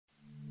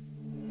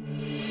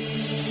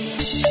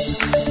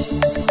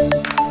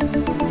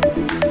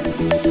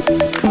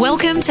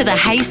Welcome to the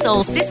Hey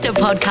Soul Sister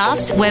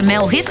podcast, where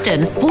Mel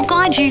Histon will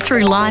guide you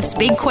through life's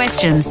big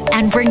questions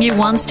and bring you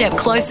one step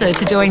closer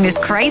to doing this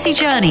crazy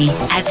journey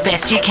as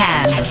best you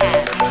can.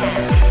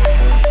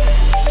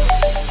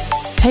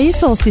 Hey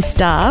Soul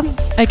Sister.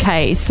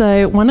 Okay,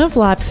 so one of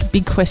life's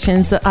big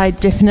questions that I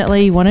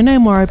definitely want to know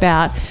more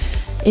about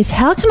is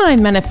how can I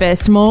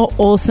manifest more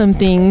awesome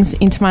things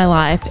into my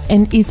life?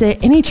 And is there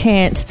any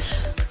chance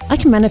I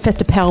can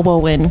manifest a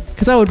Powerball win?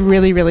 Because I would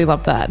really, really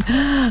love that.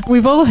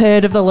 We've all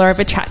heard of the law of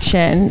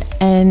attraction,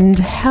 and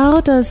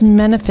how does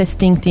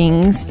manifesting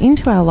things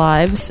into our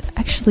lives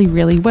actually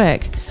really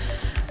work?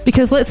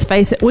 Because let's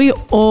face it, we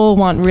all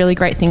want really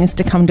great things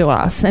to come to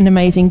us. An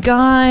amazing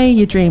guy,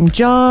 your dream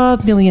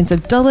job, millions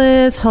of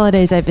dollars,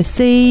 holidays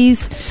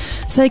overseas.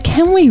 So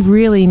can we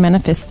really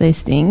manifest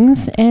those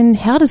things, and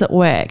how does it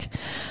work?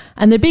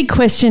 And the big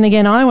question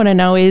again I want to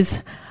know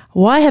is,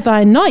 why have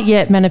I not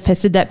yet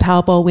manifested that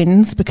Powerball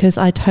wins? Because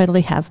I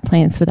totally have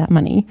plans for that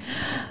money.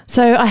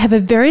 So I have a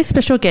very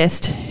special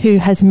guest who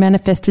has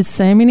manifested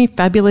so many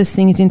fabulous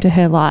things into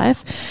her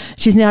life.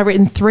 She's now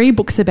written 3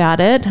 books about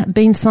it,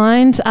 been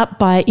signed up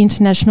by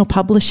international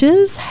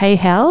publishers, Hay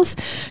House,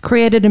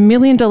 created $1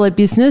 million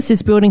business,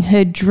 is building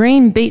her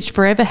dream beach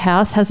forever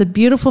house, has a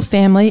beautiful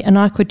family, and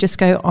I could just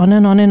go on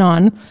and on and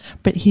on.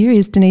 But here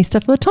is Denise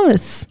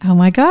Duffield-Thomas. Oh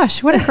my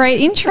gosh, what a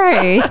great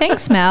intro.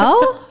 Thanks,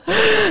 Mel.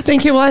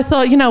 Thank you. Well, I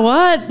thought, you know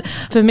what?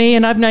 For me,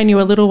 and I've known you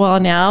a little while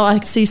now, I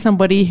see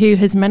somebody who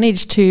has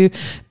managed to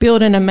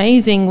build an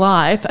amazing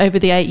life over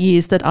the 8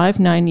 years that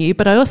I've known you.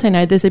 But I also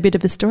know there's a bit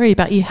of a story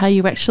about you, how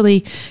you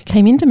actually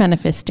came into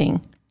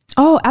manifesting.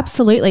 Oh,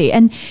 absolutely.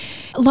 And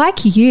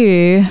like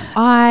you,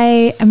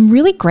 I am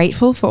really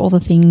grateful for all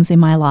the things in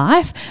my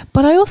life,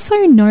 but I also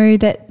know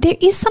that there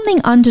is something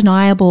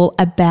undeniable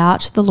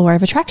about the law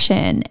of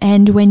attraction.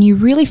 And when you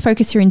really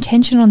focus your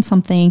intention on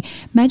something,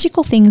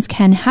 magical things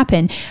can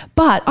happen.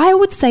 But I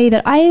would say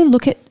that I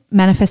look at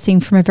manifesting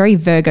from a very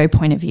Virgo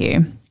point of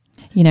view.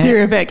 You know, So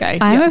you're a Virgo.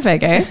 I'm a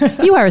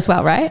Virgo. You are as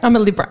well, right? I'm a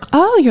Libra.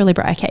 Oh, you're a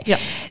Libra. Okay. Yep.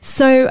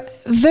 So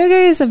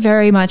Virgos are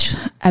very much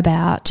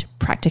about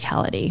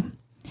practicality.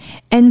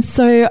 And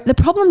so the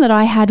problem that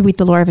I had with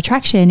the law of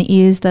attraction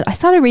is that I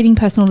started reading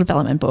personal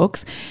development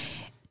books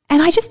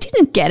and I just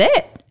didn't get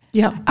it.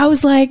 Yeah. I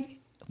was like,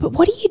 but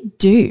what do you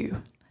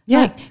do?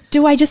 Yeah. Like,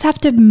 do I just have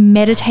to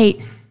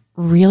meditate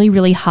really,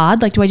 really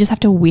hard? Like, do I just have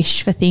to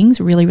wish for things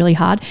really, really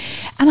hard?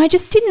 And I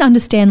just didn't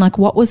understand like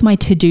what was my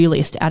to-do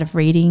list out of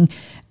reading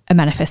a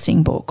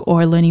manifesting book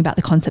or learning about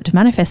the concept of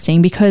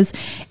manifesting, because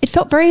it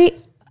felt very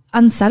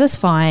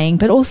unsatisfying,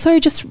 but also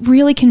just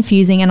really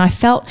confusing. And I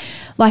felt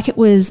like it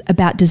was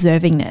about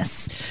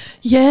deservingness.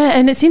 Yeah,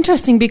 and it's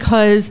interesting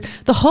because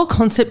the whole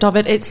concept of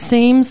it, it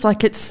seems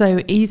like it's so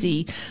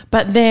easy.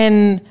 But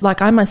then,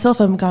 like I myself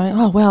am going,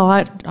 oh, well,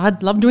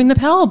 I'd love doing the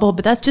Powerball,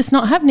 but that's just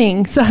not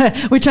happening. So,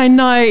 which I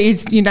know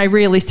is, you know,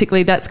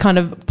 realistically, that's kind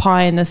of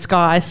pie in the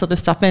sky sort of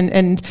stuff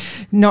and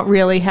not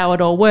really how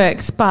it all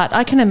works. But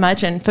I can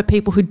imagine for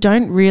people who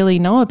don't really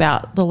know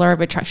about the law of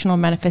attraction or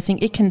manifesting,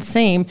 it can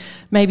seem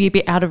maybe a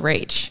bit out of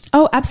reach.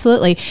 Oh,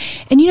 absolutely.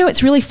 And you know,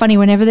 it's really funny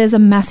whenever there's a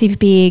massive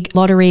big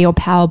lottery or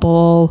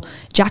Powerball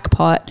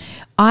jackpot,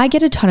 I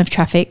get a ton of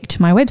traffic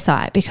to my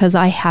website because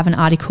I have an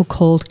article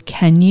called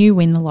Can You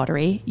Win the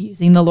Lottery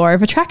Using the Law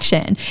of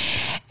Attraction?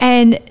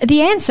 And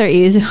the answer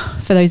is,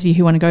 for those of you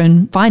who want to go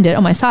and find it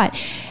on my site,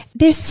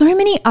 there's so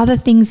many other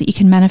things that you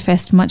can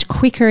manifest much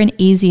quicker and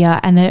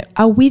easier and that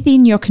are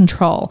within your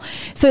control.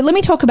 So let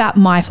me talk about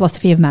my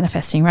philosophy of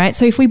manifesting, right?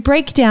 So if we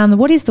break down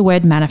what is the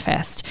word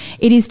manifest,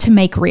 it is to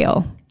make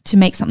real, to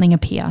make something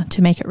appear,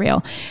 to make it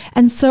real.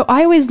 And so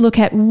I always look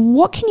at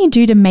what can you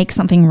do to make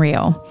something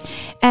real?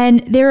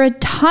 And there are a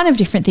ton of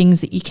different things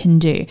that you can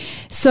do.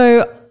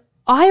 So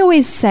I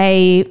always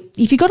say,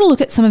 if you've got to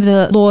look at some of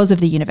the laws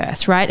of the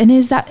universe, right? And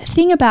there's that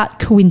thing about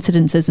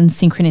coincidences and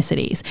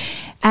synchronicities.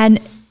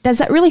 And there's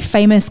that really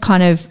famous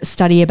kind of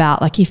study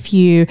about like if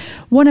you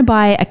want to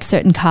buy a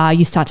certain car,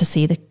 you start to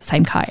see the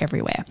same car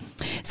everywhere.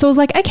 So I was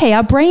like, okay,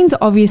 our brains are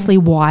obviously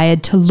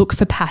wired to look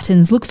for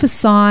patterns, look for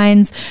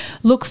signs,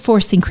 look for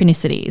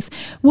synchronicities.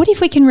 What if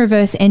we can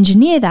reverse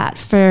engineer that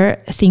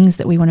for things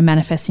that we want to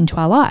manifest into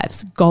our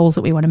lives, goals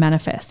that we want to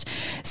manifest?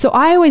 So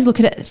I always look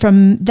at it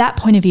from that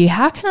point of view.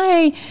 How can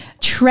I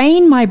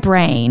train my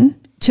brain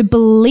to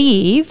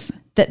believe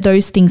that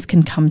those things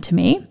can come to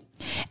me?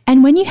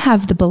 And when you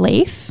have the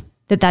belief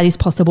that is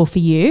possible for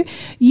you,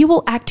 you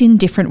will act in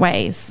different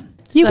ways.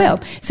 You will.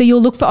 So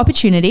you'll look for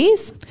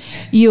opportunities.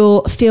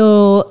 You'll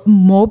feel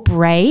more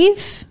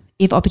brave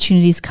if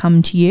opportunities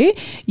come to you.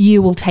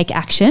 You will take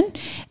action.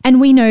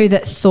 And we know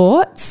that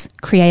thoughts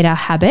create our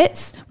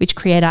habits, which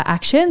create our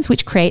actions,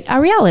 which create our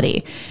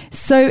reality.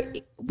 So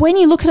when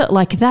you look at it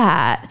like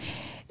that,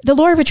 the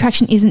law of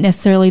attraction isn't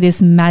necessarily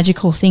this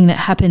magical thing that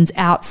happens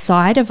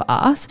outside of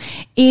us.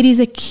 It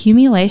is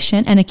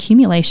accumulation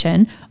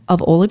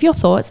of all of your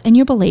thoughts and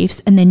your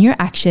beliefs and then your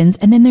actions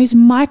and then those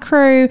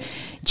micro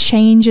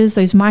changes,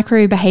 those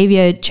micro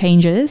behavior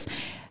changes,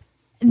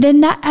 then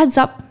that adds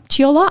up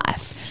to your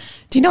life.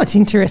 Do you know what's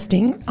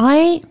interesting?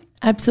 I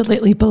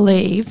absolutely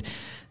believe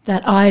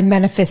that I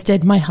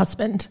manifested my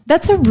husband.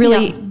 That's a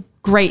really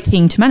great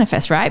thing to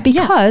manifest, right?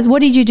 Because what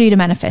did you do to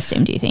manifest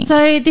him, do you think?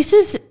 So this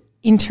is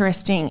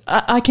interesting.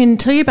 I can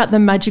tell you about the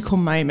magical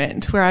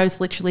moment where I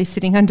was literally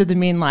sitting under the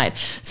moonlight.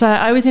 So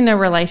I was in a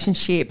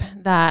relationship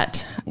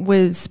that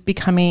was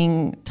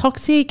becoming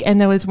toxic,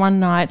 and there was one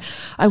night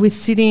I was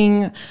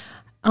sitting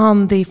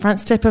on the front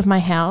step of my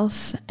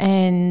house,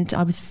 and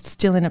I was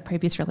still in a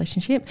previous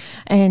relationship,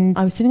 and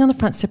I was sitting on the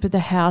front step of the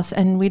house,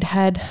 and we'd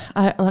had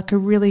a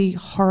really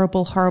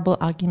horrible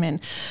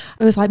argument.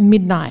 It was like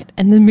midnight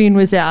and the moon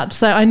was out.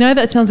 So I know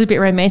that sounds a bit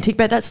romantic,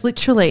 but that's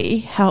literally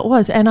how it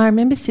was. And I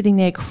remember sitting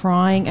there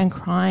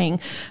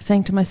crying,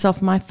 saying to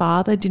myself, my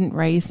father didn't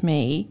raise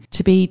me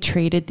to be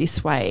treated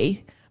this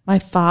way. My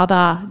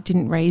father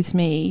didn't raise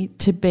me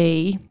to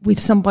be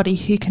with somebody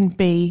who can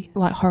be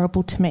like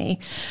horrible to me.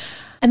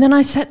 And then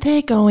I sat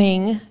there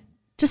going,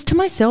 just to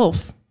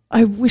myself,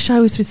 I wish I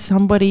was with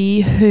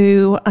somebody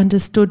who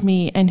understood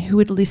me and who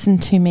would listen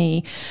to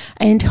me,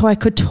 and who I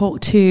could talk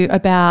to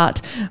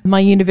about my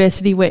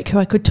university work, who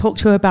I could talk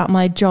to about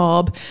my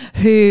job,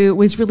 who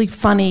was really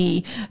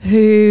funny,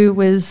 who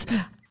was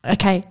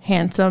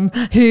handsome,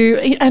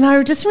 and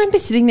I just remember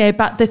sitting there.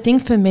 But the thing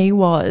for me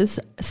was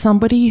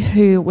somebody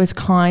who was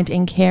kind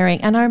and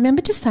caring. And I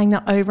remember just saying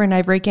that over and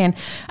over again.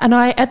 And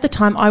at the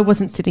time, I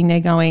wasn't sitting there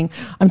going,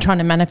 I'm trying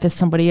to manifest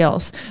somebody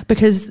else,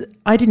 because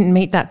I didn't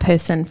meet that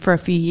person for a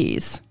few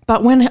years.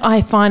 But when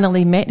I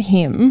finally met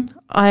him,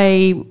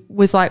 I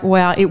was like,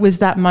 wow, it was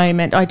that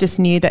moment. I just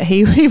knew that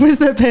he was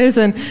the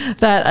person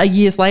that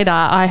years later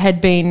I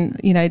had been,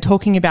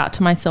 talking about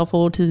to myself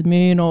or to the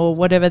moon or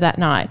whatever that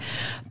night.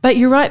 But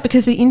you're right,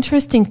 because the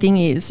interesting thing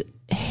is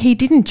he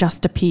didn't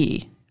just appear.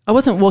 I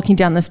wasn't walking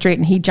down the street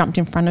and he jumped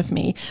in front of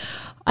me.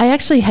 I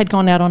actually had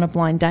gone out on a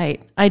blind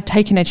date. I'd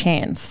taken a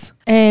chance,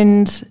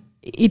 and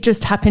it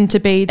just happened to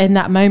be in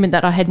that moment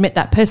that I had met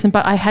that person,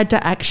 but I had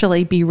to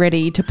actually be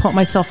ready to put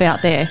myself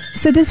out there.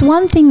 So there's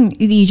one thing that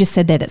you just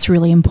said there that's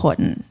really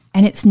important,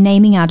 and it's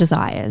naming our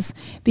desires.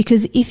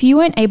 Because if you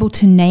weren't able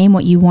to name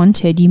what you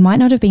wanted, you might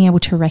not have been able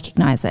to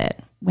recognize it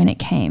when it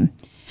came.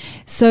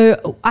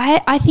 So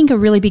I think a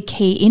really big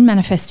key in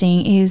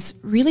manifesting is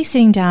really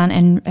sitting down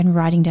and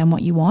writing down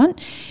what you want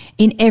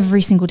in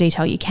every single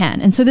detail you can.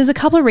 And so there's a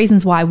couple of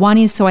reasons why. One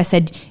is, so I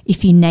said,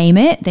 if you name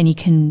it, then you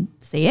can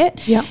see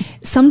it. Yep.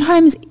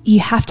 Sometimes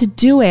you have to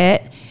do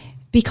it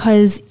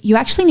because you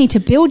actually need to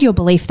build your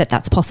belief that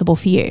that's possible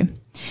for you.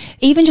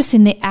 Even just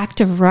in the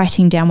act of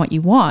writing down what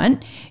you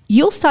want,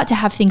 you'll start to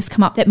have things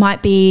come up that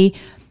might be,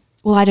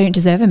 well, I don't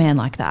deserve a man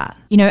like that,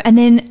 and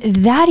then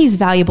that is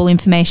valuable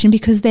information,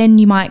 because then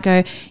you might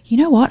go, you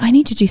know what, I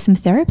need to do some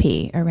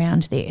therapy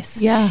around this.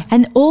 Yeah.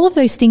 And all of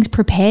those things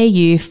prepare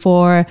you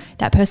for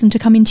that person to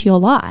come into your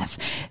life.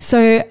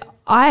 So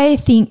I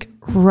think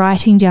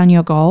writing down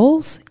your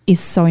goals is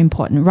so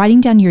important.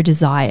 Writing down your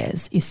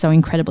desires is so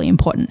incredibly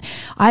important.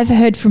 I've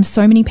heard from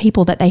so many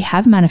people that they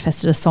have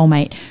manifested a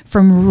soulmate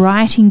from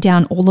writing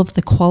down all of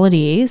the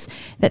qualities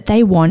that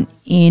they want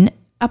in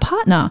a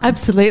partner.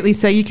 Absolutely.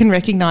 So you can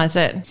recognize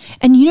it.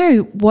 And you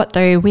know what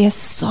though? We are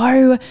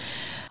so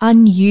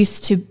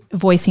unused to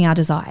voicing our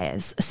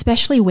desires,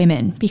 especially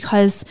women,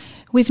 because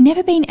we've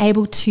never been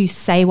able to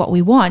say what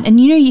we want. And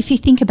if you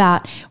think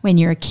about when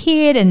you're a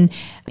kid and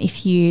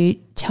if you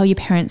tell your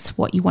parents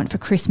what you want for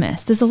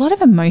Christmas, there's a lot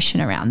of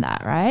emotion around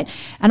that, right?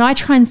 And I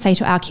try and say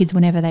to our kids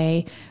whenever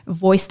they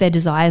voice their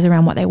desires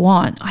around what they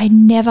want, I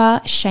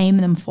never shame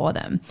them for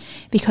them,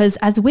 because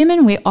as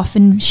women, we're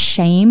often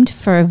shamed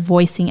for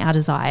voicing our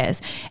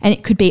desires. And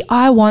it could be,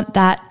 I want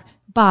that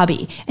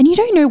Barbie. And you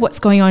don't know what's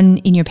going on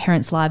in your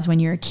parents' lives when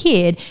you're a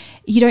kid.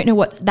 You don't know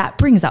what that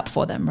brings up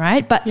for them,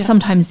 right? But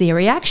sometimes their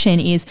reaction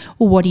is,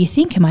 well, what do you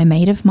think? Am I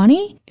made of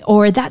money?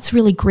 Or that's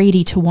really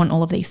greedy to want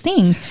all of these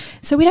things.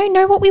 So we don't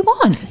know what we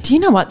want. Do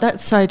you know what?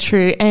 That's so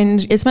true.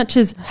 And as much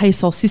as Hey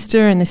Soul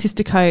Sister and the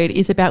Sister Code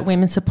is about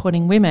women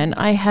supporting women,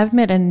 I have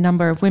met a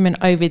number of women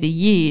over the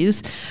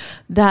years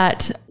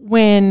that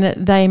when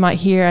they might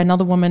hear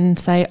another woman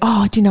say,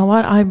 oh, do you know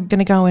what, I'm going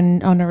to go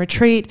on a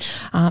retreat,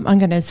 I'm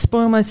going to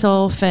spoil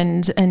myself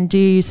and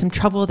do some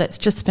travel that's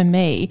just for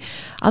me,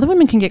 other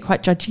women can get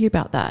quite judgy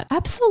about that.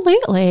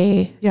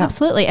 Absolutely. Yeah.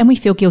 Absolutely. And we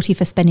feel guilty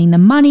for spending the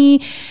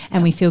money,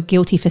 and we feel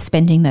guilty for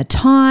spending the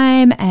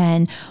time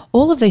and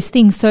all of those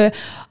things. So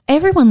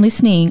everyone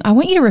listening, I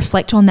want you to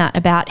reflect on that,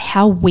 about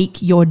how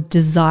weak your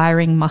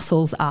desiring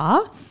muscles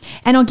are.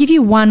 And I'll give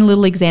you one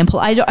little example.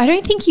 I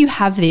don't think you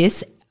have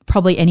this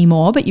probably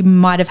anymore, but you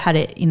might have had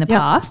it in the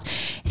past.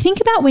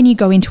 Think about when you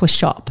go into a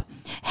shop.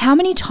 How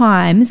many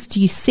times do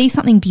you see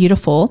something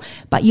beautiful,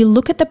 but you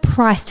look at the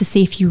price to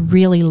see if you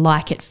really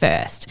like it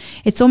first?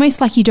 It's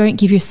almost like you don't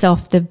give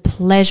yourself the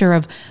pleasure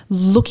of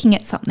looking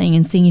at something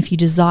and seeing if you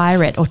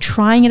desire it, or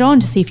trying it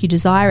on to see if you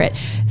desire it.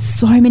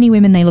 So many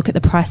women, they look at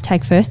the price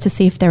tag first to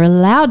see if they're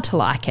allowed to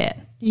like it.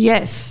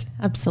 Yes,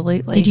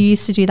 absolutely. Did you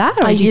used to do that,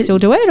 or do you still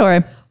do it?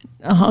 Or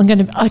I'm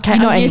going to, okay,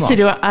 Not I used to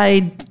do anymore. it. I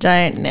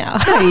don't now.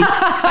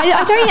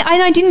 I don't,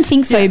 and I didn't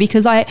think so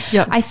because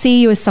I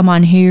see you as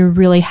someone who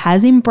really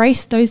has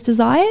embraced those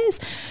desires.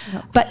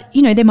 But,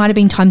 you know, there might have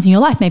been times in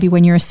your life, maybe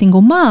when you're a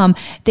single mum,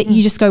 that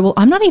you just go, well,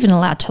 I'm not even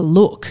allowed to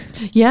look.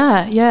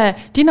 Yeah.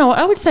 Do you know what?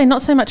 I would say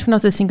not so much when I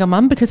was a single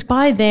mum, because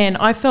by then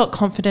I felt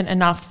confident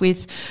enough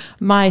with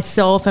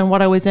myself and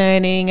what I was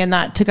earning and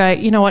that to go,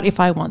 you know what, if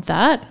I want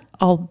that,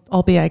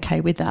 I'll be okay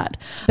with that.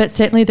 But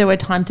certainly there were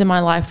times in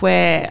my life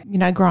where, you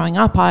know, growing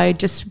up,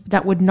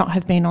 that would not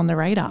have been on the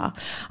radar.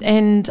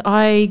 And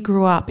I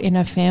grew up in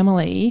a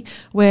family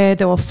where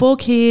there were 4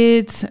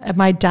 kids.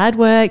 My dad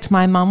worked.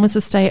 My mum was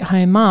a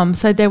stay-at-home mum.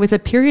 So there was a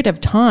period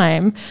of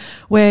time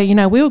where, you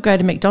know, we would go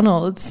to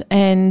McDonald's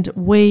and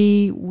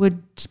we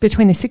would,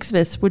 between the 6 of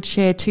us, would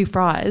share 2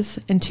 fries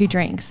and 2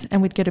 drinks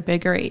and we'd get a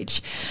burger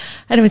each.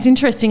 And it was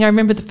interesting. I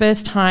remember the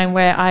first time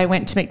where I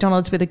went to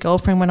McDonald's with a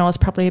girlfriend when I was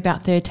probably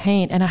about 13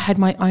 and I had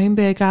my own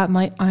burger,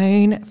 my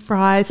own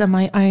fries and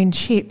my own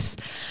chips.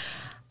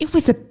 It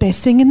was the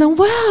best thing in the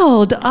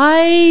world.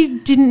 I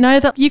didn't know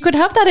that you could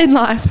have that in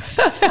life.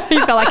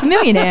 You felt like a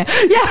millionaire.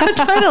 Yeah,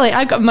 totally.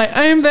 I got my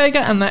own burger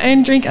and my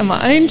own drink and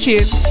my own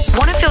chips.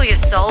 Want to fill your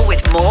soul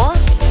with more?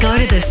 Go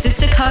to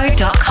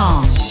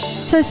thesistercode.com.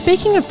 So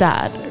speaking of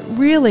that,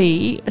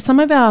 really, some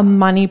of our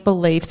money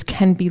beliefs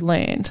can be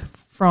learned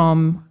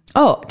from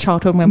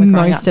childhood when we're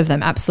growing Most up. of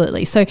them,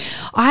 absolutely. So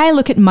I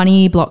look at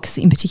money blocks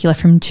in particular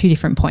from 2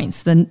 different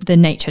points, the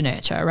nature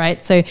nurture,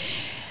 right? So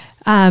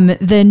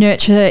the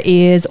nurture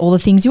is all the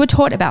things you were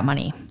taught about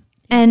money.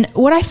 And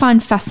what I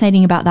find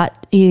fascinating about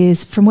that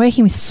is, from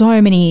working with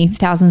so many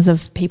thousands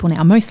of people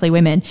now, mostly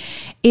women,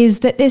 is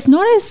that there's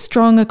not as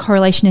strong a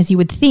correlation as you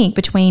would think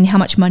between how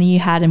much money you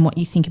had and what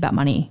you think about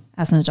money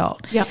as an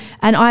adult. Yep.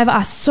 And I've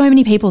asked so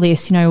many people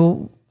this, you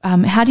know,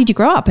 how did you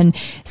grow up? And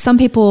some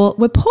people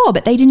were poor,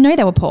 but they didn't know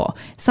they were poor.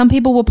 Some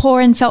people were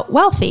poor and felt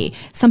wealthy.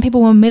 Some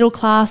people were middle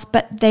class,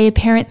 but their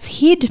parents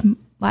hid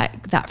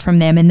like that from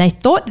them and they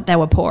thought that they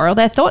were poor or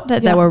they thought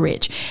that they were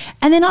rich.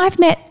 And then I've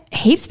met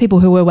heaps of people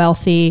who were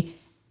wealthy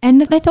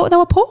and they thought they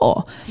were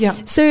poor. Yeah.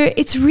 So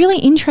it's really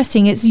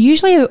interesting. It's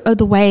usually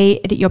the way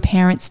that your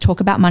parents talk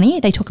about money.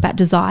 They talk about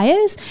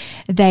desires.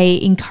 They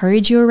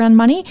encourage you around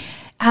money.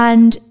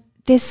 And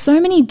there's so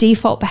many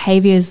default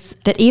behaviors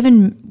that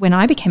even when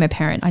I became a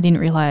parent, I didn't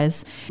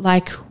realize.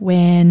 Like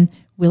when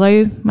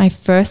Willow, my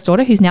first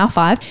daughter, who's now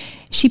 5,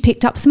 she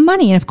picked up some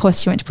money and of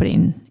course she went to put it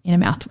in her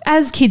mouth,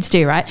 as kids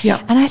do, right?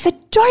 Yeah. And I said,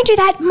 don't do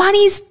that,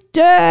 money's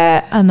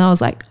dirt. And I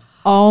was like,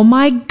 oh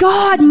my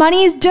God,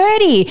 money is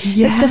dirty.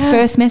 Yeah. It's the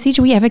first message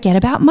we ever get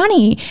about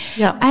money.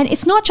 Yeah. And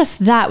it's not just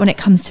that when it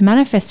comes to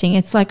manifesting.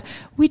 It's like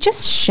we're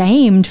just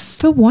shamed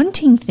for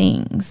wanting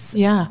things.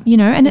 Yeah. You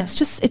know, and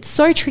it's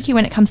so tricky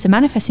when it comes to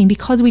manifesting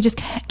because we just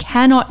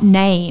cannot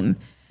name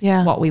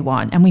what we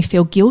want and we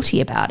feel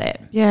guilty about it.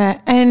 Yeah.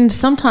 And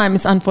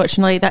sometimes,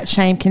 unfortunately, that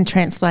shame can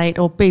translate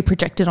or be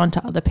projected onto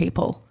other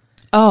people.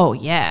 Oh,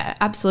 yeah,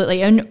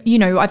 absolutely. And, you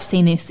know, I've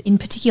seen this in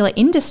particular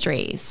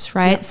industries,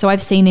 right? Yeah. So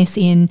I've seen this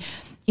in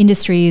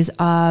industries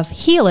of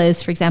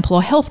healers, for example,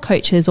 or health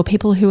coaches or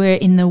people who are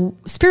in the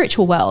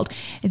spiritual world.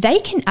 They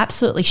can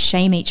absolutely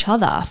shame each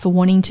other for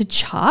wanting to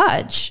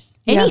charge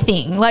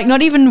anything, like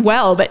not even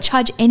but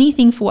charge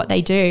anything for what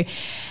they do.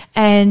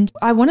 And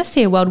I want to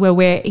see a world where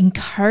we're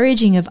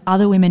encouraging of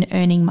other women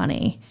earning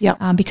money.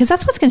 Yeah. Because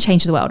that's what's going to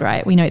change the world,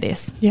 right? We know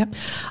this. Yeah,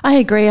 I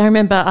agree. I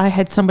remember I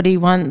had somebody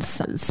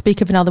once speak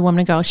of another woman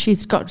and go,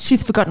 she's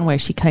forgotten where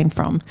she came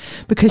from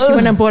because she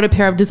went and bought a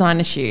pair of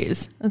designer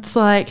shoes. It's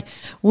like,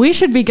 we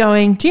should be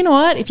going, do you know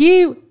what? If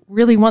you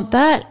really want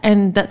that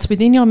and that's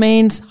within your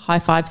means, high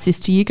five,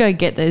 sister, you go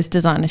get those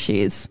designer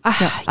shoes.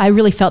 I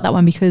really felt that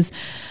one because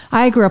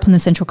I grew up on the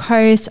Central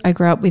Coast. I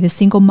grew up with a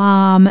single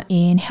mom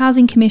in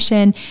Housing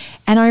Commission.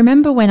 And I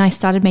remember when I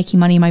started making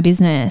money in my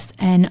business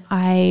and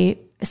I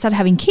started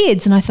having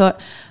kids and I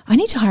thought, I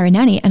need to hire a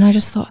nanny. And I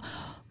just thought,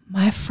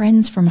 my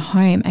friends from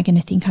home are going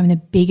to think I'm the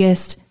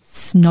biggest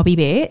snobby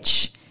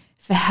bitch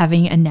for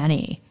having a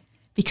nanny.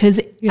 Because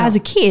as a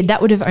kid,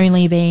 that would have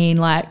only been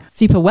like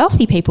super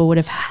wealthy people would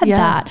have had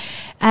that.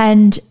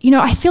 And, you know,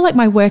 I feel like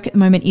my work at the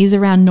moment is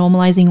around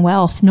normalizing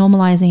wealth,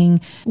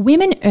 normalizing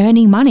women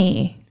earning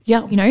money.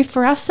 Yeah. You know,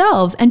 for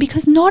ourselves. And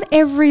because not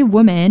every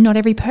woman, not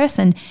every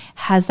person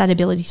has that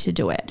ability to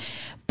do it.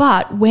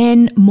 But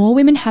when more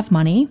women have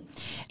money,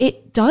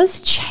 it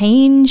does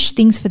change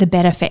things for the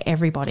better for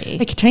everybody.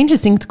 It changes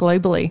things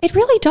globally. It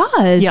really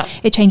does. Yeah.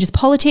 It changes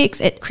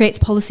politics. It creates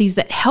policies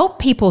that help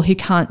people who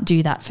can't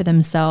do that for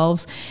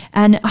themselves.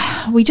 And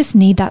we just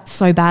need that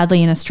so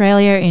badly in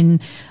Australia, in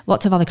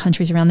lots of other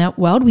countries around the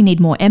world. We need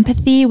more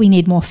empathy. We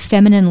need more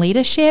feminine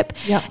leadership.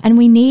 Yep. And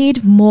we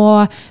need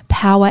more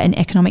power and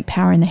economic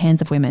power in the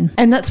hands of women.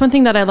 And that's one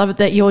thing that I love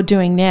that you're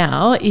doing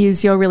now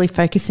is you're really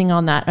focusing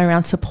on that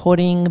around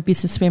supporting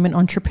businesswomen,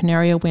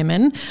 entrepreneurial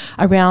women,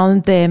 around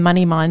on their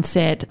money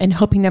mindset and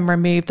helping them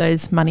remove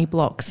those money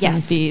blocks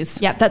and fears.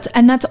 Yeah,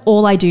 that's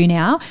all I do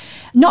now.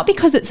 Not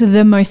because it's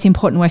the most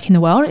important work in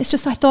the world. It's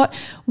just I thought,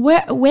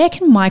 where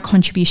can my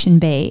contribution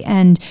be?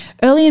 And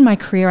early in my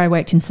career, I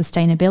worked in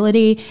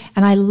sustainability,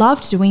 and I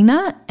loved doing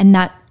that, and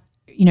that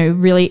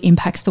really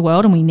impacts the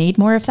world, and we need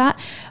more of that.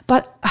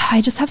 But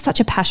I just have such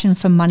a passion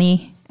for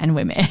money and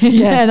women.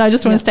 And I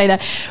just want to stay there,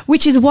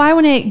 which is why I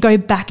want to go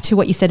back to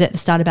what you said at the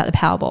start about the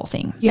Powerball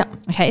thing. Yeah.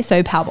 Okay,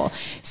 so Powerball.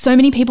 So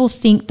many people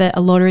think that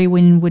a lottery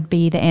win would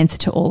be the answer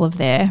to all of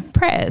their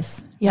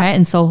prayers, right,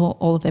 and solve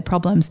all of their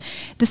problems.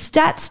 The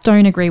stats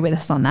don't agree with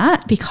us on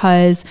that,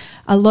 because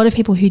a lot of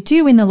people who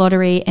do win the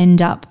lottery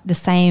end up the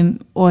same,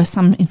 or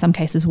in some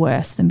cases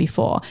worse than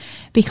before,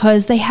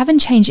 because they haven't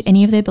changed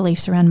any of their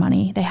beliefs around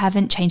money. They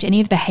haven't changed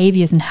any of the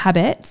behaviors and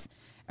habits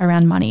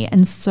around money.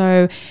 And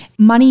so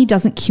money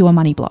doesn't cure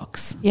money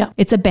blocks. Yeah.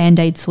 It's a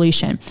Band-Aid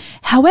solution.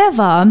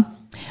 However,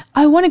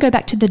 I want to go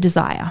back to the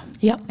desire.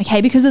 Yeah.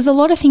 Okay, because there's a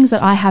lot of things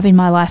that I have in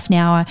my life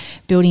now.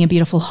 Building a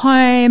beautiful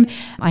home,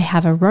 I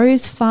have a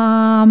rose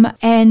farm,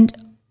 and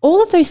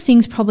all of those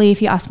things, probably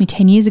if you asked me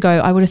 10 years ago,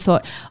 I would have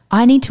thought,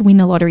 I need to win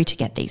the lottery to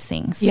get these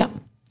things. Yeah.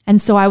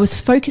 And so I was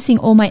focusing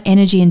all my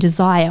energy and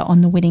desire on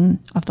the winning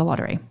of the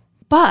lottery.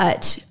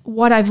 But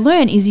what I've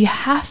learned is you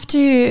have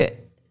to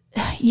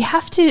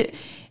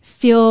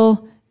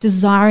feel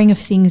desiring of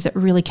things that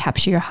really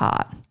capture your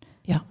heart.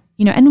 Yeah.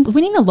 And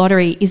winning the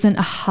lottery isn't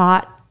a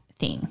heart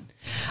thing.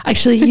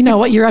 Actually, you know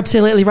what? You're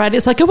absolutely right.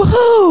 It's like a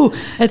woohoo.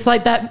 It's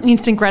like that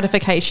instant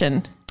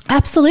gratification.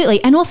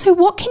 Absolutely. And also,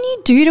 what can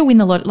you do to win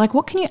the lottery? Like,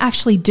 what can you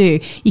actually do?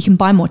 You can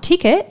buy more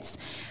tickets,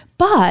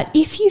 but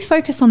if you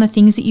focus on the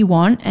things that you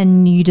want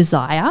and you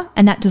desire,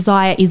 and that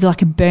desire is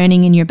like a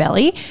burning in your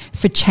belly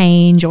for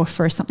change or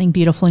for something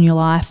beautiful in your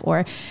life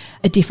or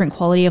a different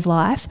quality of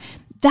life,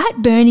 that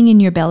burning in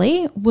your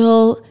belly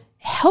will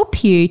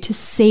help you to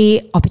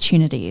see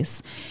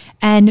opportunities.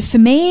 And for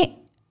me,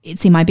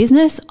 it's in my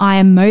business. I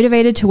am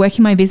motivated to work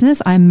in my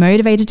business. I'm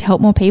motivated to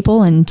help more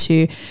people and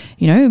to,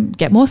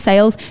 get more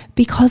sales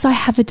because I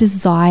have a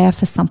desire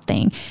for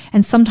something.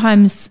 And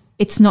sometimes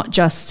it's not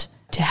just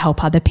to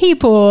help other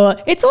people.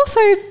 It's also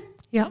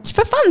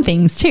for fun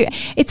things too.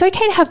 It's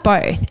okay to have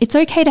both. It's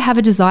okay to have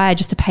a desire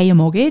just to pay your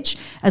mortgage,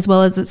 as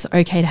well as it's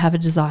okay to have a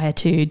desire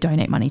to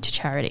donate money to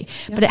charity.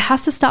 But it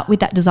has to start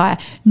with that desire,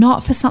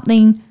 not for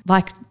something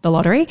like the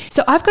lottery.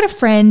 So I've got a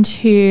friend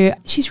who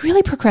she's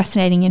really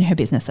procrastinating in her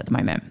business at the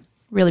moment.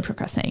 Really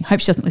procrastinating. Hope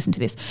she doesn't listen to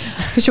this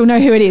because she'll know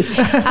who it is.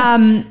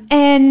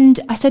 And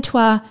I said to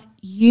her,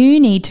 you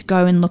need to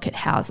go and look at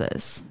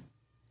houses.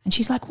 And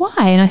she's like, why?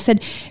 And I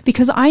said,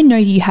 because I know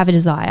you have a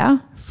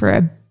desire for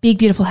a big,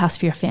 beautiful house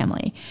for your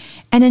family.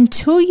 And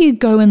until you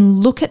go and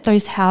look at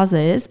those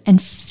houses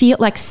and feel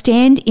like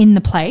stand in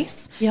the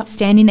place,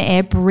 stand in the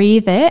air,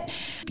 breathe it,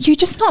 you're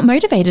just not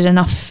motivated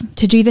enough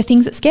to do the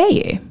things that scare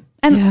you.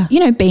 And,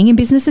 being in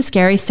business is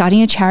scary.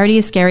 Starting a charity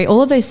is scary.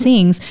 All of those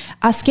things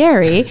are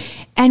scary.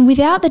 And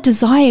without the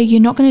desire,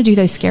 you're not going to do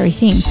those scary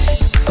things.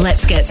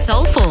 Let's get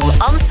soulful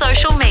on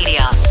social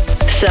media.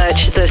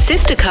 Search the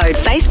Sister Code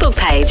Facebook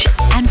page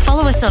and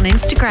follow us on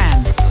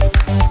Instagram.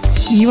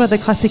 You are the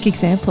classic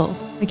example,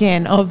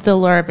 again, of the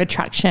law of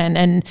attraction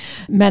and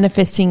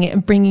manifesting,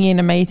 bringing in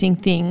amazing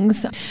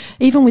things,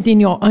 even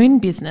within your own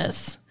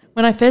business.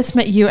 When I first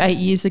met you 8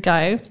 years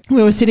ago,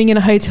 we were sitting in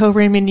a hotel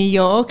room in New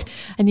York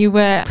and you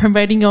were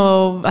promoting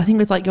I think it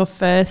was like your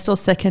first or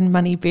second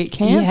money boot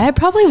camp. Yeah, it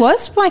probably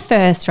was my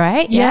first,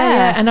 right?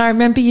 Yeah. And I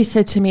remember you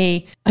said to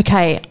me,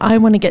 okay, I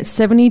want to get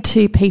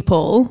 72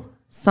 people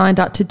signed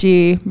up to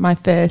do my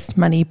first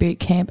money boot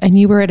camp, and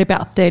you were at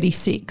about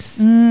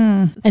 36.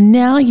 And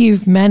now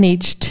you've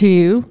managed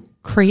to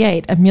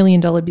create $1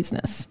 million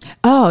business.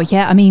 Oh,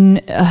 yeah. I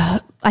mean,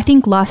 I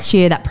think last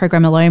year that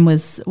program alone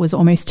was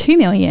almost 2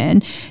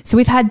 million. So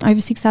we've had over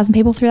 6,000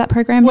 people through that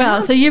program. Wow.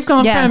 So you've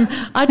gone from,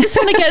 I just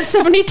want to get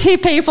 72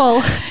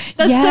 people.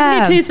 That's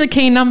 72 is the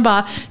key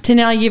number, to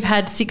now you've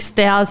had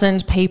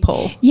 6,000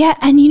 people. Yeah.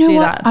 And you know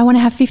what? That. I want to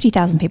have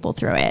 50,000 people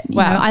through it.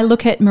 Wow. I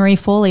look at Marie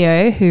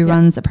Forleo, who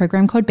runs a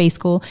program called B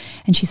School,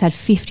 and she's had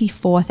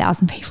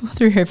 54,000 people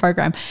through her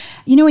program.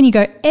 When you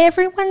go,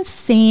 everyone's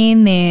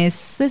seen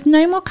this. There's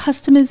no more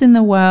customers in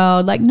the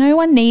world. Like, no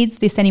one needs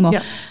this anymore.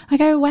 Yep. I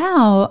go,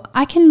 wow,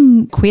 I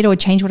can quit or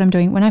change what I'm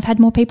doing when I've had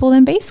more people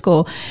than B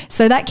School.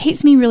 So that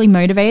keeps me really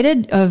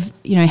motivated of,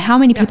 how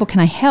many people can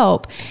I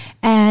help?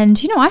 And,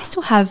 I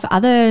still have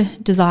other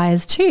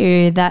desires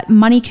too, that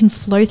money can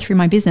flow through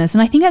my business.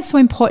 And I think that's so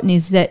important,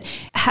 is that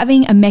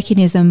having a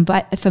mechanism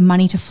for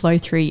money to flow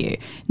through you,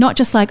 not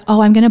just like,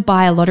 oh, I'm going to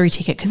buy a lottery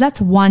ticket, because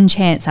that's one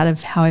chance out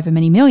of however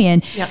many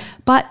million. Yep.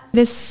 But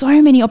there's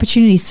so many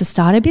opportunities to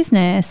start a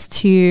business,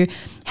 to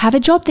have a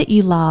job that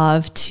you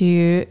love,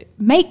 to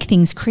make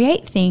things,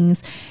 create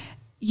things.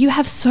 You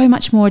have so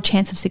much more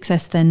chance of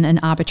success than an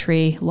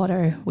arbitrary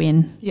lotto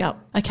win. Yeah.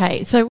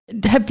 Okay. So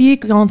have you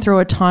gone through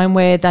a time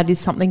where that is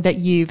something that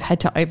you've had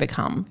to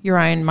overcome, your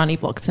own money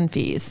blocks and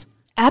fears?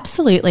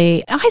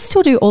 Absolutely. I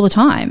still do all the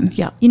time.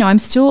 Yeah. You know, I'm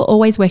still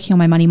always working on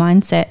my money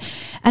mindset.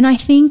 And I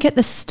think at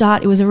the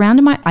start, it was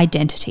around my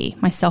identity,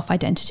 my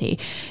self-identity.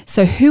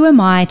 So who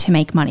am I to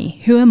make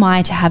money? Who am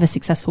I to have a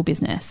successful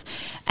business?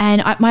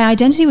 And my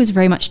identity was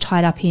very much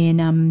tied up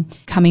in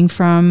coming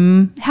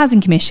from housing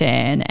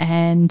commission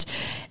and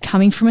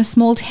coming from a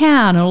small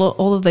town and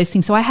all of those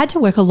things. So I had to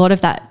work a lot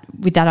of that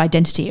with that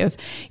identity of,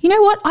 you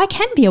know what, I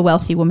can be a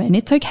wealthy woman.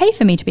 It's okay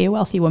for me to be a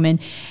wealthy woman.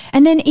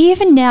 And then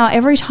even now,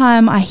 every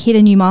time I hit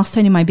a new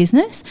milestone in my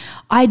business,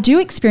 I do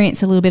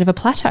experience a little bit of a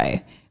plateau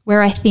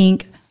where I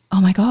think, oh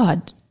my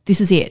God,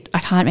 this is it. I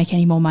can't make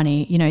any more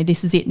money. You know,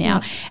 this is it now.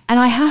 Yeah. And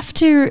I have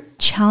to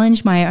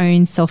challenge my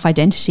own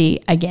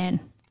self-identity again.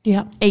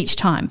 Yeah. Each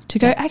time to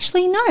go,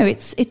 actually, no,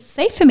 it's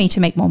safe for me to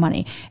make more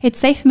money. It's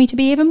safe for me to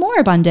be even more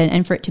abundant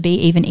and for it to be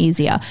even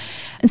easier.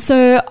 And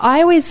so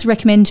I always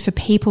recommend for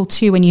people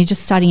too, when you're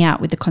just starting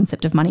out with the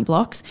concept of money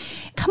blocks,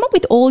 come up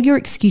with all your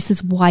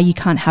excuses why you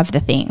can't have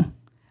the thing,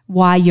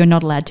 why you're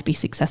not allowed to be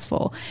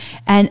successful.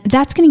 And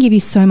that's going to give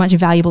you so much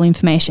valuable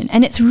information.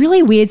 And it's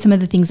really weird, some of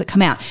the things that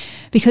come out,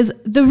 because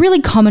the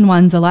really common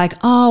ones are like,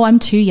 oh, I'm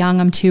too young,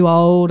 I'm too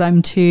old,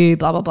 I'm too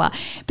blah, blah, blah.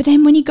 But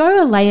then when you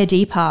go a layer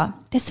deeper,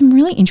 there's some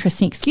really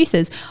interesting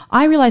excuses.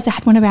 I realized I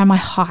had one around my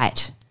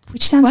height,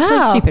 which sounds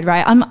so stupid,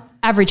 right? I'm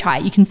average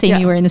height. You can see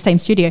me, we're in the same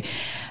studio.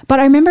 But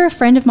I remember a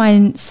friend of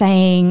mine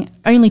saying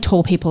only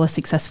tall people are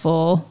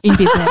successful in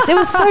business. It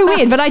was so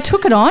weird, but I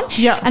took it on.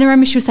 Yeah. And I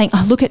remember she was saying,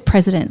 oh, look at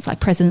presidents. Like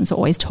presidents are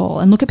always tall.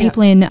 And look at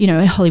people in, you know,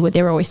 in Hollywood,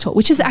 they're always tall,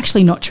 which is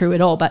actually not true at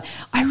all. But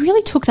I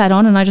really took that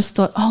on and I just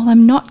thought, oh,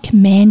 I'm not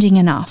commanding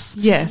enough.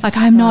 Yes. Like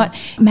I'm not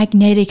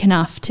magnetic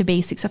enough to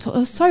be successful. It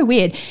was so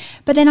weird.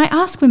 But then I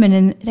ask women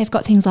and they've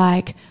got things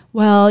like,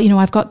 well, you know,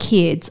 I've got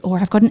kids, or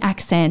I've got an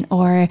accent,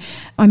 or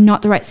I'm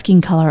not the right skin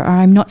color, or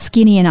I'm not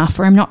skinny enough,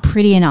 or I'm not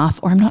pretty enough,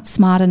 or I'm not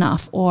smart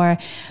enough, or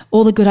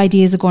all the good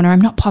ideas are gone, or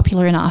I'm not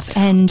popular enough.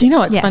 And do you know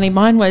what's funny?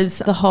 Mine was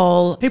the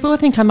whole, people will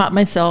think I'm up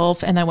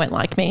myself and they won't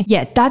like me.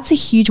 Yeah, that's a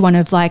huge one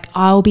of like,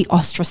 I'll be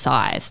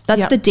ostracized.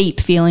 That's the deep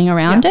feeling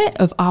around it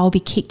of I'll be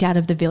kicked out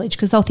of the village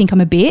because they'll think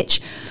I'm a bitch.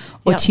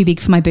 Or too big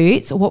for my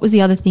boots. Or what was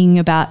the other thing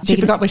about... She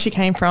forgot where she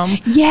came from.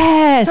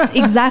 Yes,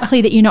 exactly,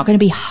 that you're not going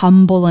to be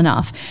humble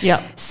enough.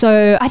 Yeah.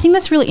 So I think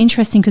that's really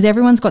interesting because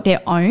everyone's got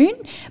their own,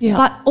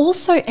 but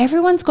also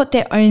everyone's got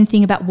their own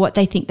thing about what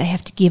they think they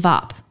have to give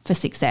up for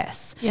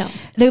success. Yeah.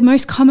 The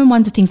most common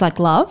ones are things like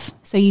love.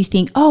 So you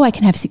think, oh, I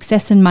can have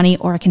success and money,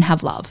 or I can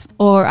have love,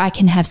 or I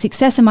can have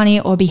success and money,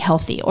 or be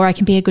healthy, or I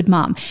can be a good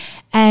mum.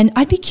 And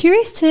I'd be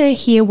curious to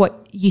hear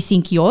what you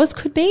think yours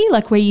could be,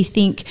 like where you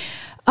think,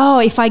 oh,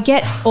 if I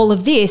get all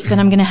of this, then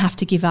I'm going to have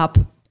to give up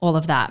all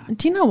of that.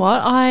 Do you know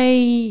what?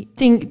 I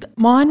think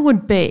mine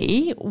would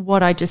be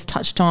what I just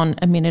touched on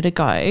a minute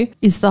ago,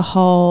 is the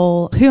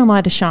whole, who am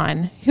I to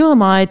shine? Who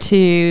am I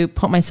to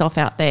put myself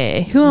out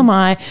there? Who am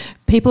I?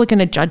 People are going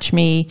to judge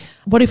me.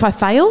 What if I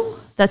fail?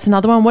 That's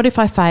another one. What if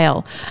I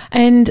fail?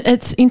 And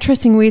it's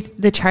interesting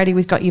with the charity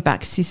We've Got Your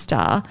Back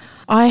Sister,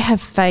 I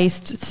have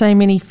faced so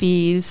many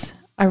fears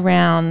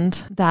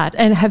around that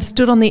and have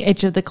stood on the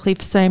edge of the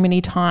cliff so many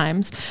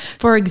times.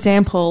 For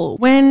example,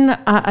 when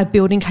a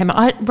building came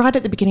up, right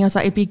at the beginning I was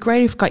like, it'd be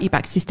great if Got Your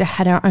Back Sister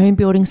had our own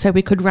building so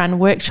we could run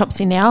workshops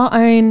in our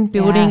own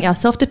building, our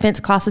self-defense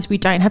classes. We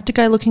don't have to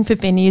go looking for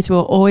venues. We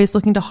were always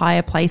looking to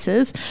hire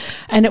places,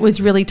 and it was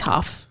really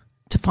tough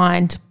to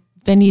find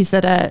venues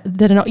that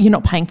are not, you're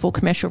not paying full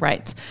commercial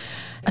rates.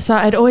 So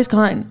I'd always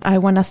gone, I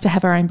want us to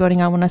have our own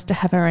building. I want us to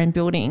have our own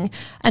building.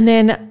 And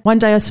then one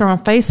day I saw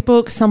on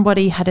Facebook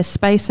somebody had a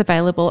space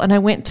available, and I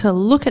went to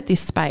look at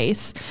this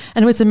space,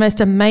 and it was the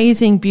most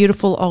amazing,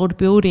 beautiful old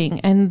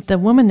building. And the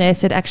woman there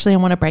said, actually, I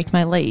want to break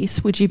my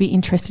lease. Would you be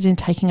interested in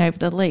taking over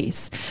the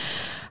lease?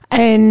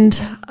 And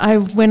I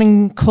went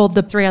and called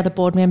the 3 other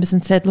board members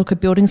and said, look, a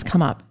building's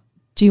come up.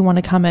 Do you want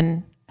to come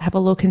and have a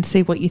look and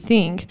see what you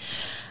think?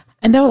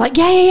 And they were like,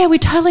 yeah, we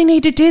totally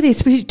need to do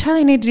this. We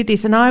totally need to do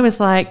this. And I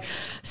was like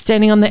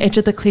standing on the edge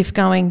of the cliff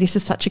going, this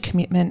is such a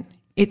commitment.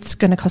 It's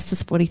going to cost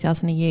us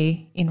 $40,000 a year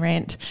in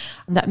rent.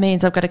 And that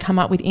means I've got to come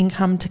up with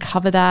income to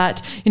cover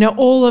that. You know,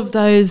 all of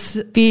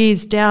those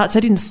fears, doubts.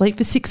 I didn't sleep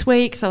for 6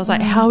 weeks. I was like,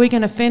 how are we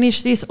going to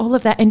finish this? All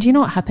of that. And do you know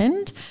what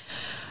happened?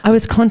 I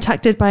was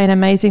contacted by an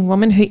amazing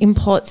woman who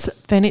imports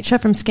furniture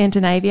from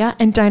Scandinavia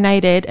and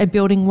donated a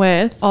building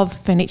worth of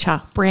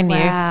furniture, brand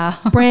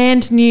new,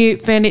 brand new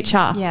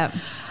furniture. Yeah.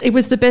 It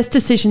was the best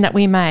decision that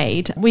we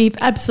made. We've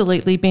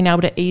absolutely been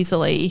able to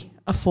easily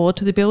afford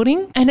the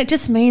building, and it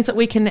just means that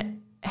we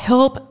can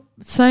help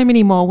so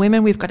many more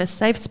women. We've got a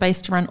safe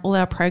space to run all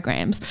our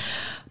programs.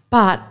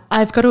 But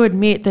I've got to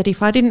admit that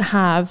if I didn't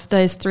have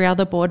those 3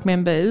 other board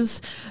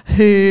members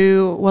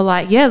who were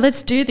like, yeah,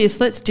 let's do this,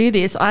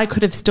 I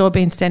could have still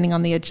been standing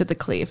on the edge of the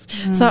cliff.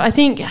 So I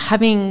think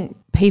having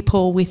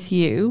people with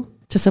you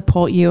to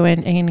support you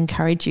and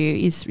encourage you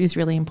is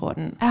really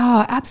important.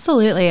 Oh,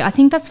 absolutely. I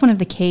think that's one of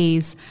the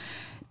keys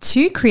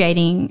to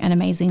creating an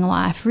amazing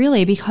life,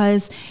 really,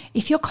 because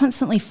if you're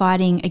constantly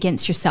fighting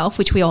against yourself,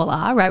 which we all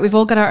are, right? We've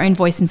all got our own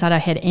voice inside our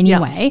head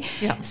anyway.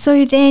 Yeah.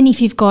 So then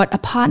if you've got a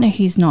partner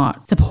who's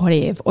not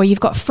supportive, or you've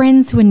got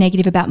friends who are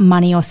negative about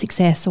money or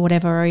success or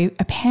whatever, or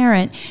a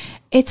parent,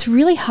 it's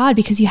really hard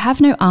because you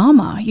have no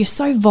armor. You're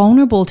so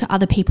vulnerable to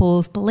other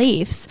people's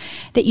beliefs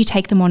that you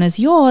take them on as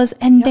yours.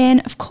 And then,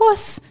 of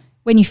course,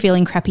 when you're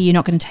feeling crappy, you're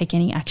not going to take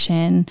any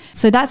action.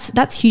 So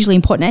that's hugely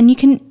important. And you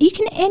can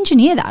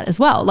engineer that as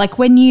well. Like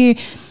when you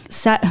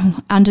sat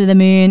under the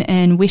moon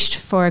and wished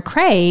for a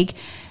Craig,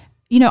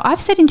 I've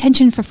set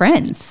intention for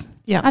friends.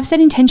 Yeah. I've set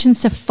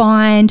intentions to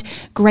find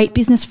great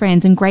business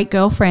friends and great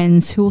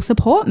girlfriends who will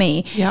support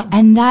me. Yeah.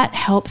 And that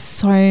helps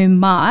so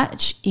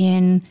much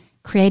in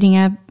creating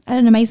an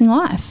amazing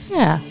life.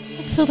 Yeah,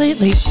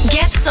 absolutely.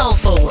 Get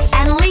soulful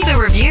and leave a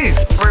review.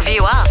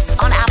 Review us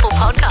on Apple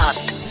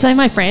Podcast. So,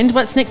 my friend,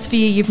 what's next for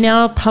you? You've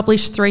now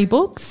published 3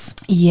 books.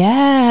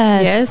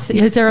 Yes.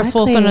 Is there a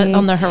 4th exactly.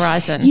 on the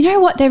horizon? You know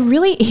what? There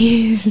really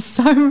is.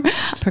 So I'm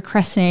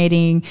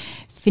procrastinating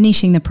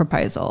finishing the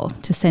proposal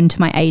to send to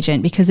my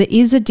agent because it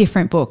is a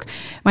different book.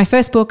 My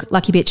first book,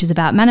 Lucky Bitch, is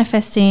about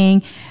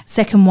manifesting.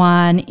 Second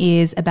one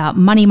is about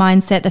money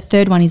mindset. The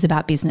third one is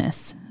about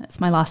business. That's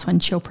my last one,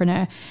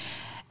 Chillpreneur.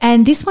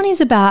 And this one is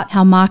about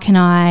how Mark and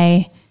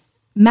I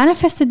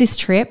manifested this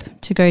trip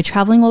to go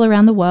traveling all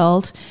around the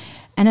world.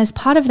 And as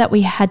part of that,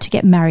 we had to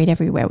get married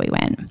everywhere we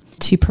went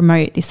to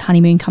promote this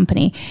honeymoon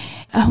company.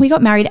 We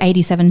got married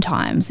 87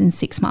 times in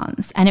 6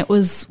 months. And it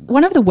was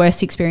one of the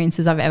worst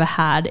experiences I've ever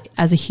had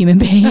as a human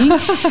being.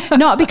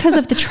 Not because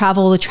of the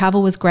travel. The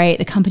travel was great.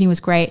 The company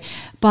was great.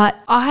 But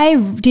I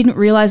didn't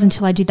realize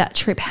until I did that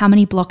trip how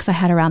many blocks I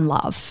had around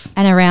love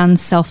and around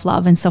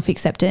self-love and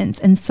self-acceptance.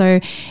 And so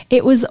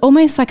it was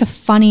almost like a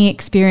funny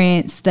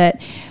experience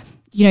that,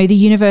 the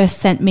universe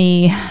sent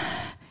me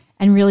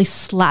and really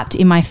slapped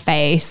in my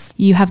face.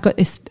 You have got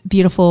this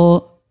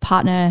beautiful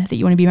partner that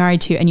you want to be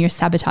married to and you're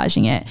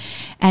sabotaging it.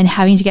 And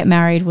having to get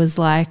married was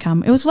like,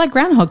 it was like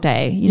Groundhog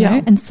Day, you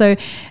know? And so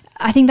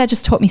I think that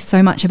just taught me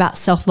so much about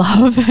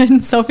self-love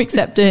and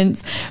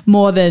self-acceptance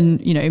more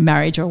than,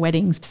 marriage or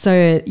weddings.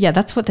 So yeah,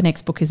 that's what the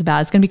next book is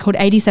about. It's going to be called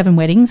 87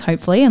 Weddings,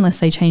 hopefully, unless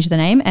they change the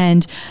name.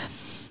 And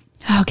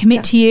I'll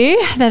commit to you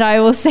that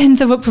I will send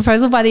the book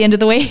proposal by the end of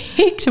the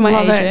week to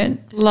my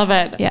agent. Love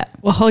it. Yeah.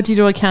 We'll hold you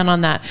to account on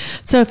that.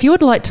 So if you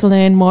would like to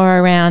learn more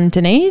around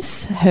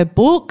Denise, her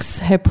books,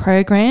 her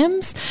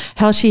programs,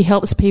 how she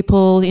helps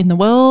people in the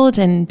world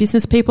and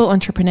business people,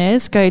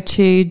 entrepreneurs, go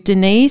to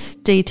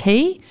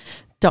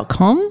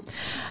denisedt.com.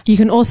 You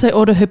can also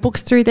order her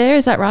books through there,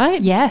 is that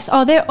right? Yes.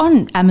 Oh, they're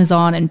on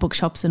Amazon and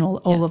bookshops and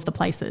all of the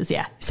places,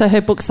 yeah. So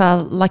her books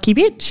are Lucky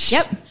Bitch.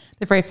 Yep.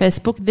 The very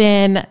first book,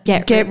 then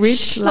Get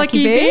Rich,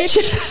 Lucky Bitch.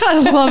 I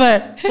love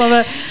it.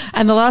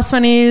 And the last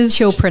one is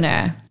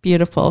Chillpreneur.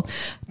 Beautiful.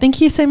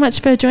 Thank you so much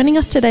for joining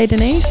us today,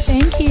 Denise.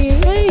 Thank you.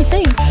 Hey,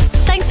 thanks.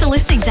 Thanks for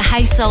listening to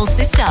Hey Soul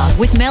Sister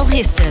with Mel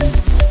Histon.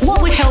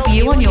 What would help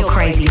you on your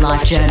crazy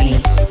life journey?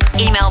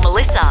 Email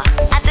Melissa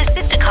at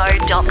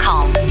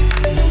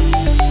thesistercode.com.